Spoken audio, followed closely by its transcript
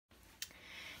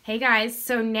Hey guys,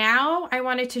 so now I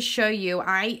wanted to show you,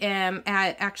 I am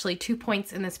at actually 2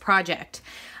 points in this project.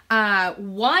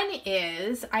 One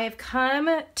is I have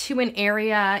come to an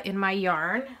area in my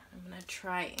yarn. I'm going to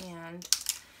try and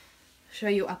show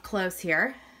you up close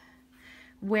here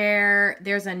where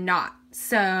there's a knot.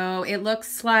 So it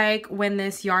looks like when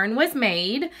this yarn was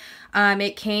made,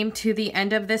 it came to the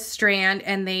end of this strand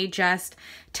and they just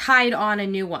tied on a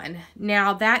new one.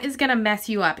 Now that is gonna mess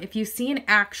you up. If you see an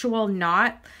actual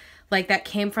knot like that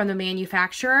came from the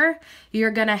manufacturer,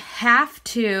 you're gonna have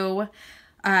to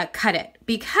cut it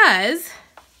because,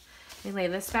 let me lay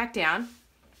this back down.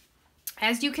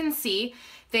 As you can see,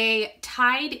 they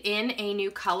tied in a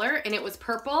new color and it was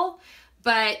purple,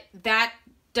 but that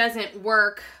doesn't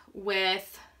work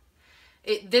with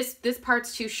it. This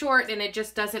part's too short and it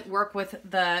just doesn't work with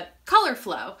the color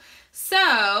flow.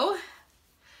 So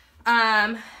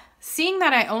seeing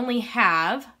that I only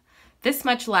have this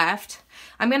much left,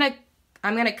 I'm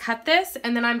gonna cut this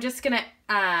and then I'm just gonna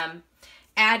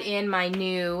add in my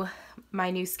new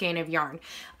skein of yarn.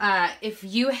 If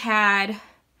you had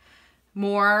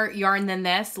more yarn than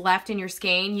this left in your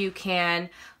skein, you can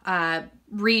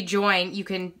rejoin. You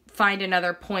can find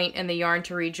another point in the yarn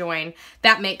to rejoin.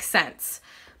 That makes sense.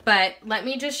 But let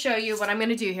me just show you what I'm going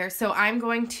to do here. So I'm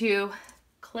going to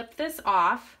clip this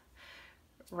off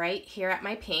right here at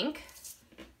my pink.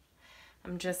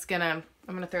 I'm gonna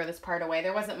throw this part away.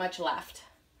 There wasn't much left.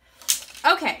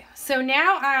 Okay, so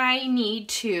now I need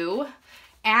to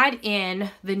add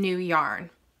in the new yarn.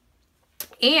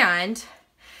 And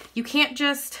you can't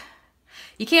just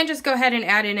go ahead and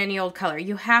add in any old color.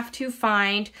 You have to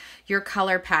find your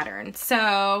color pattern.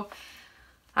 So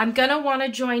I'm gonna wanna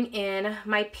join in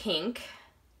my pink.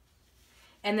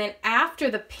 And then after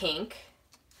the pink,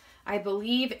 I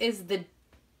believe is the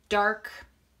dark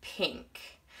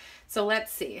pink. So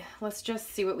let's see, let's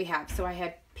just see what we have. So I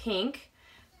had pink,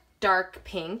 dark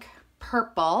pink,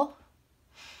 purple,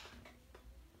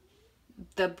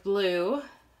 the blue,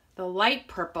 the light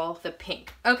purple, the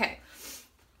pink. Okay,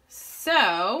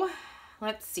 so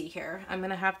let's see here. I'm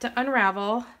gonna have to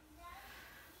unravel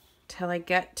till I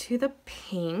get to the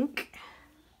pink.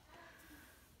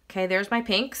 Okay, there's my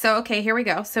pink. So, okay, here we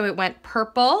go. So it went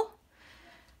purple,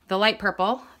 the light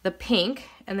purple, the pink,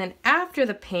 and then after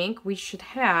the pink, we should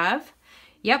have,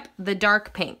 yep, the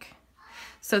dark pink.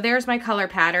 So there's my color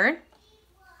pattern.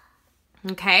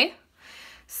 Okay,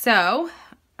 so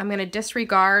I'm gonna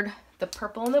disregard the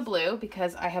purple and the blue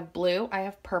because I have blue, I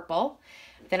have purple,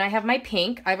 then I have my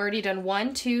pink. I've already done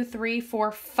 1, 2, 3,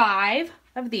 4, 5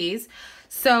 of these.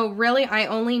 So really I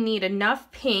only need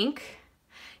enough pink.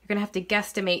 You're gonna have to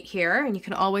guesstimate here and you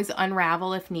can always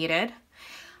unravel if needed.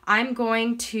 I'm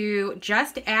going to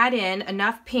just add in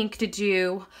enough pink to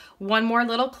do one more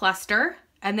little cluster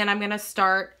and then I'm gonna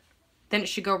start, then it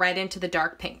should go right into the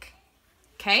dark pink.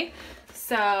 Okay,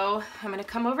 so I'm gonna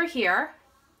come over here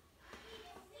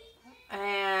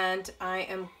and I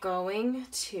am going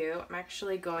to, I'm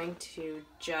actually going to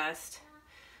just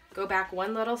go back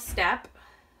one little step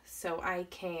so I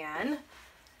can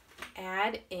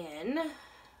add in,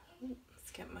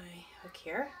 let's get my hook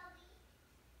here,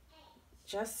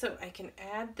 just so I can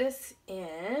add this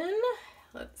in.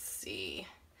 Let's see,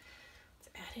 let's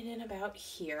add it in about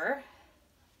here.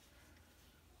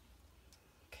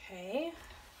 Okay,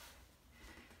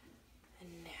 and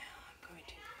now I'm going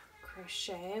to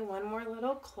crochet one more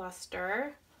little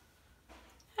cluster.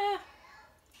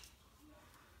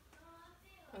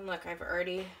 And look, I've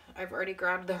already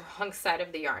grabbed the wrong side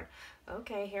of the yarn.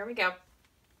 Okay, here we go.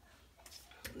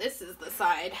 This is the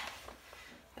side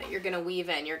that you're gonna weave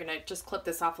in. You're gonna just clip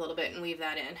this off a little bit and weave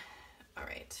that in. All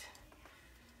right.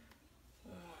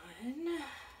 1,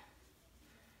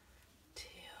 2,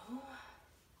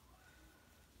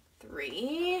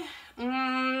 3.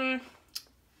 I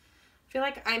feel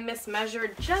like I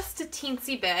mismeasured just a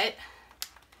teensy bit.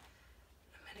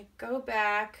 I'm gonna go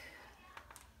back,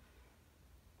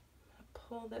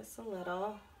 pull this a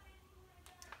little.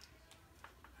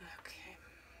 Okay,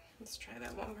 let's try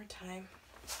that one more time.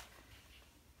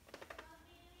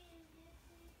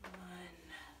 1,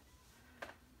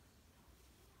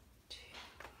 2,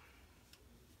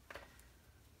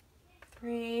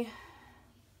 3.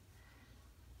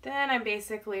 Then I'm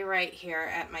basically right here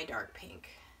at my dark pink.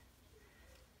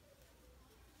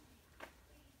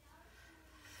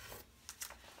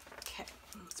 Okay,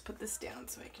 let's put this down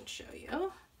so I can show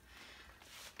you.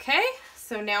 Okay,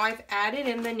 so now I've added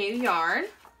in the new yarn.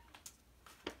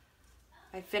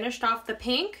 I finished off the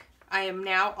pink. I am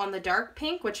now on the dark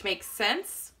pink, which makes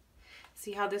sense.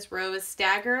 See how this row is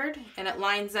staggered and it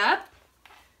lines up?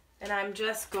 And I'm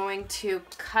just going to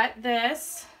cut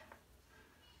this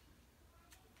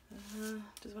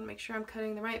Just want to make sure I'm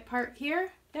cutting the right part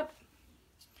here. Yep.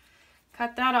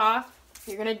 Cut that off.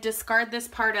 You're going to discard this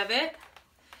part of it,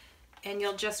 and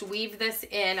you'll just weave this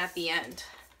in at the end.